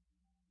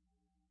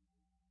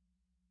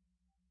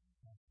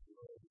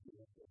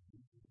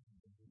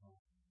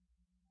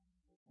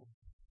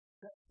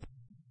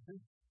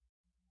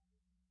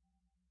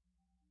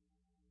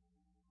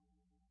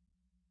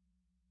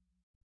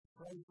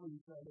 Pray for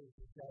each other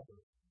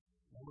together.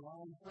 And when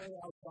I pray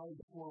outside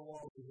the 4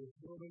 walls of this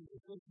building,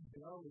 if this is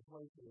the only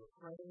place that we're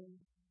praying,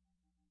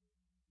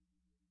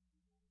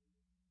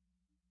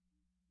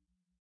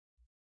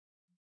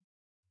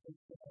 I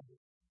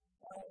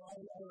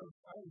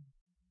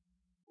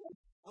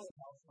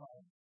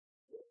outside.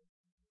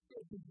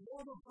 If you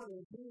never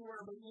pray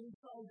anywhere but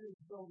inside this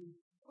building,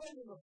 pray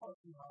in the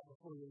parking lot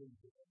before you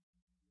leave it.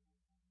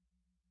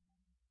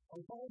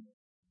 Okay?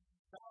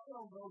 Now, I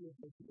don't know if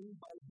there's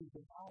anybody who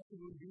can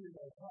possibly be in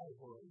that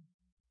category.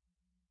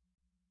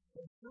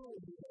 But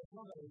surely because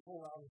somebody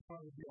pull out in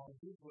front of you on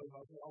Tuesday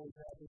like they always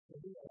have this to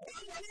do.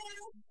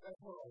 That's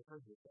what I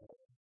heard you say.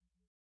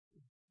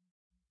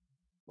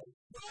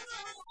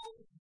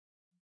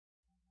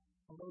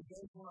 Although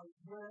just when I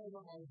swear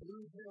that my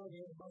blue hair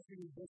here must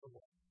be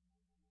visible.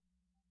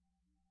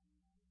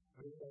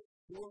 There's a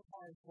 4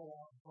 times pull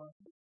out in front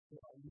of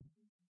you.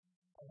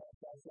 I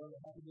said it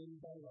happened to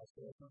anybody else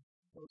there.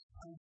 So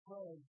I'm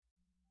praying.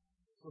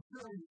 So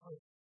surely,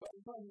 but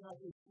I'm telling you, I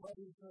just let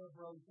you serve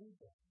for other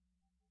people.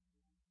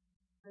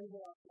 Say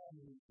that I'm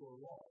telling you for a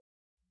while.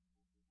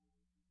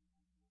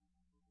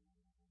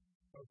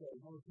 Okay,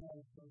 most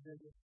times,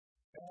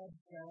 bad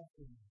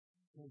fasting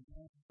can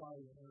amplify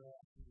your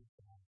interaction with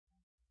God.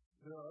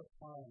 There are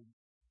times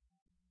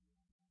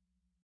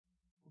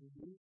when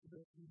you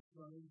get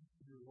concerned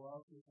to your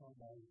love for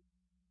somebody,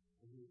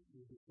 and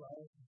you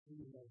desire to see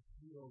that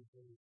healed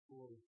in the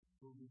story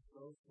will be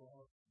so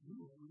strong, you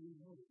will really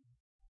know it.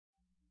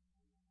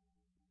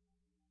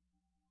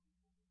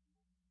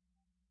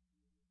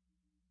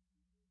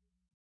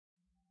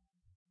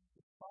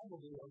 It's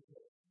probably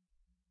okay.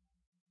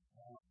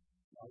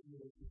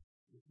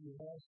 If you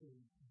have some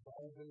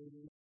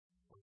diabetes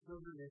or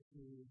sugar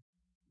issues,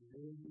 you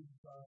really need to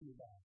talk to your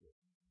doctor.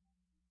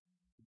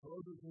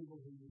 Those are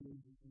people who you need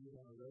to see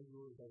on a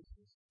regular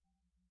basis.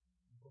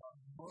 But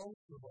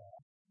most of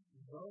us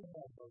don't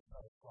have those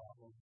kind of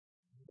problems.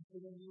 Just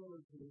in the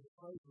order to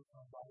pray for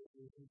somebody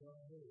who is going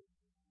to hurt.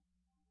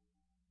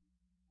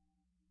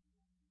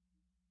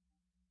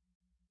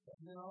 But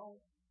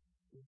now,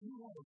 if you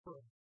have a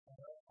prayer,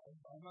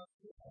 I'm not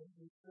sure,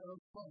 it's so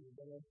funny,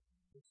 but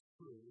it's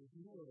true. If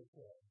you have a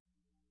prayer,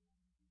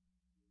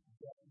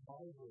 that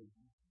Bible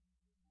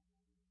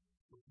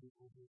for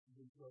people who can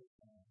be close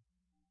now.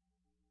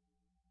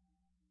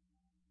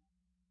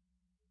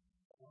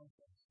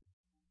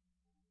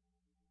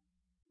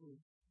 We've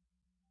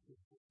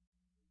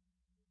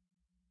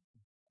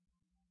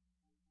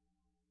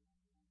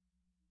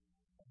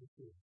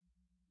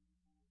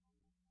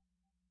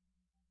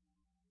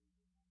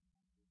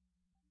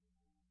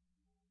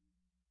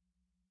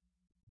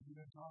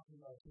been talking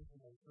about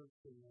taking our church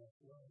to the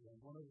next level, and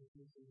one of the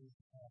things that needs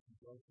to happen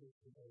to our church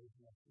today is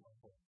next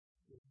level.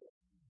 It's that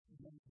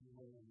mentioned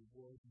when the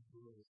boys and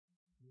girls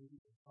need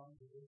to find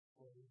a way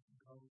for them to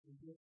go and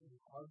get some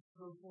our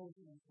purpose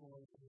and for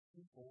the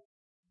people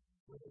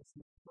where it's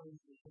the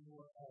place that they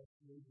will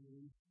actually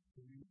do to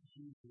meet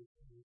Jesus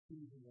and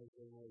receive him as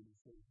their Lord and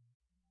Savior.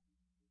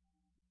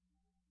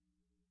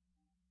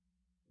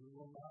 We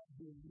will not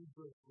be a new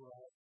birth for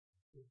us.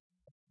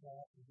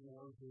 That is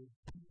our good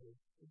people.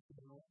 It's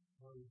not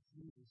our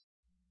Jesus.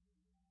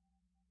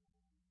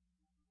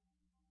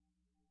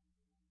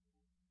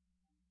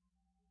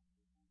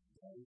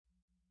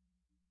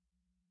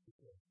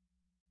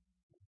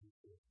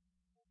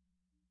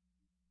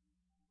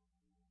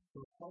 So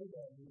part of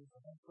that means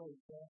I'm so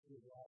exactly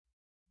right.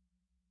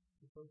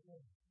 It's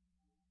okay.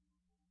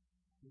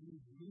 You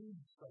need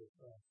to start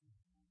fasting.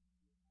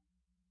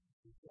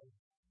 It's okay.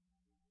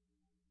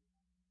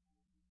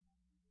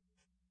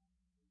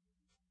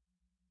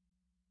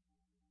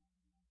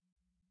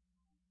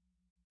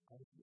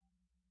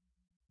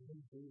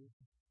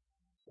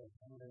 So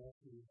I'm going to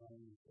ask you to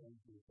find your friends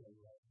who say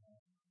right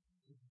now.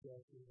 It's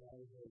exactly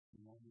right at the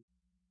moment.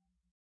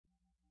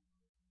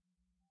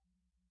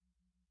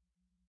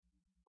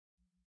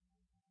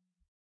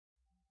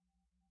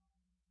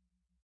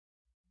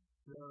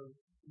 There are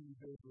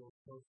individuals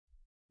close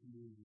to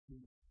you who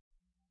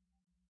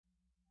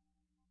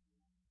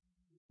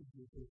could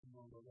be taking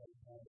on the right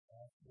side of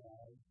that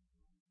side.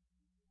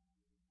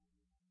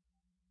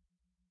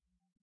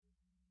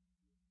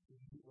 If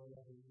you are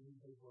having any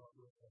big work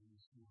with them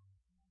this morning,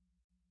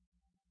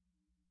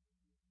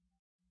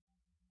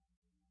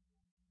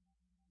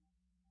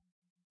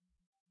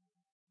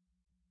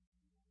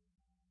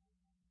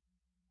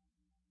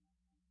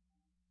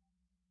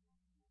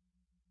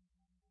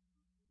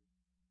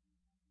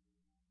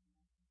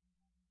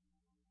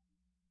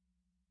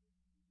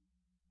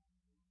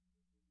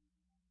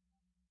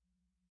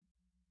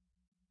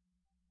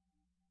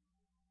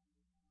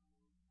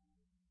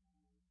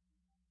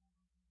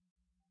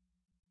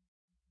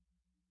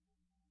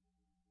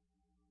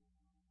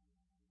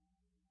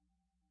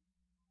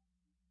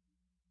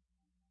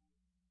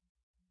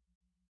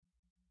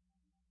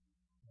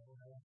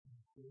 ask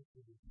and pray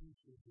for the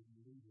teachers and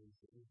leaders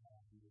that we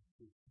have in this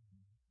system.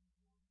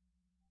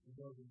 We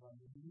know them by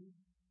name,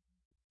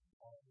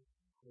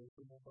 pray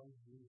for them by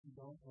name. If you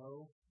don't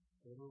know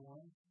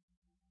everyone,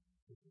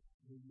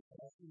 we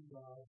asking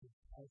God to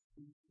touch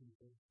these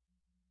people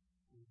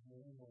in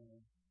one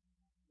way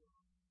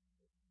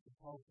to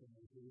help them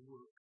as they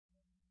work.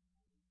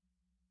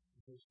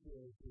 Because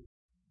share this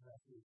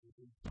message with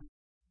them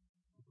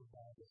to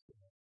provide us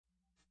with it.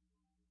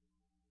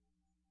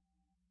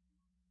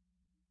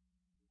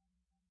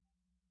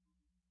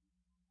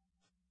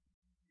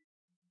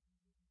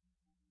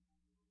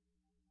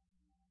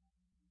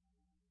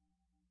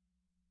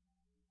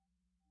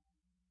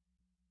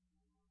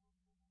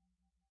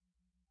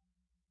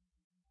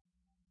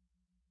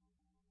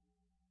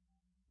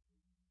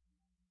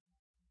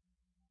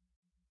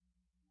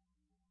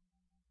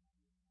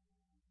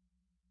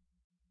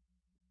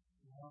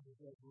 Now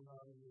because we're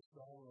not in this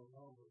all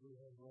alone, but we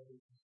have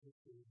brothers and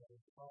sisters that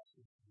are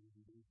also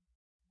community.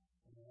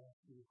 And I ask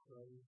you to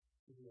pray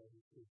together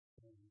to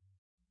extend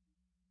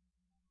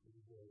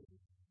the day.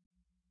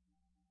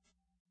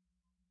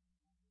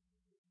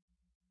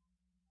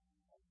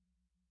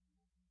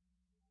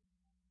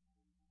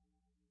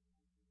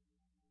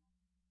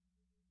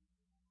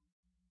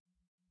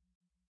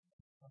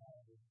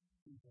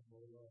 People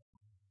may love.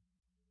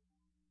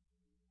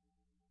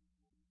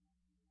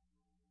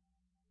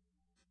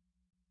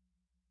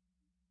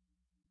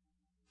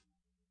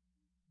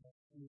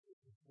 Jesus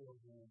before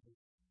them, but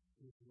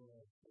His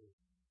love first.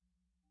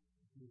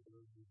 His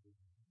love before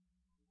them.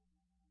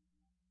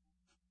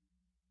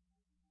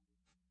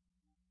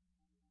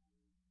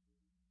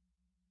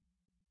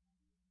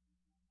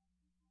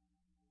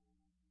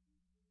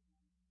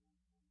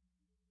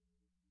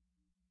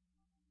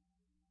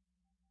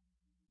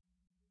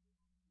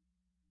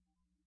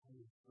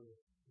 Holy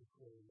Spirit, we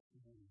pray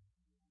in the name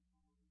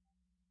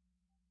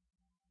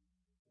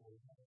of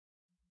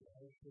the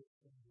worship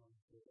and love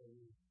for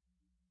every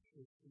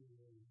Christian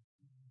and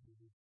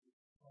community.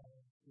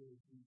 All through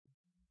Jesus.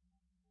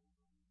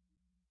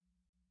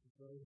 We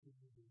pray for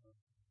you to love.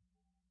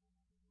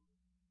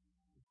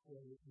 We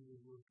pray that you would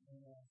work in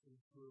us and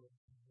through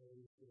us in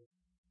ways that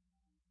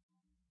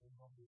and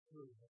on the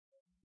truth that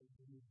we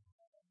need.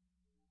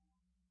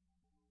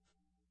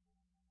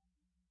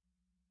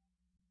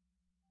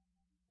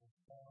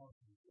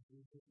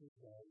 Jesus is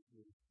right.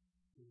 Jesus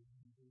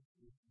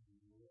is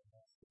Lord.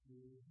 That's the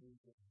beauty of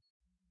things.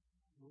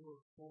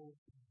 Lord, hold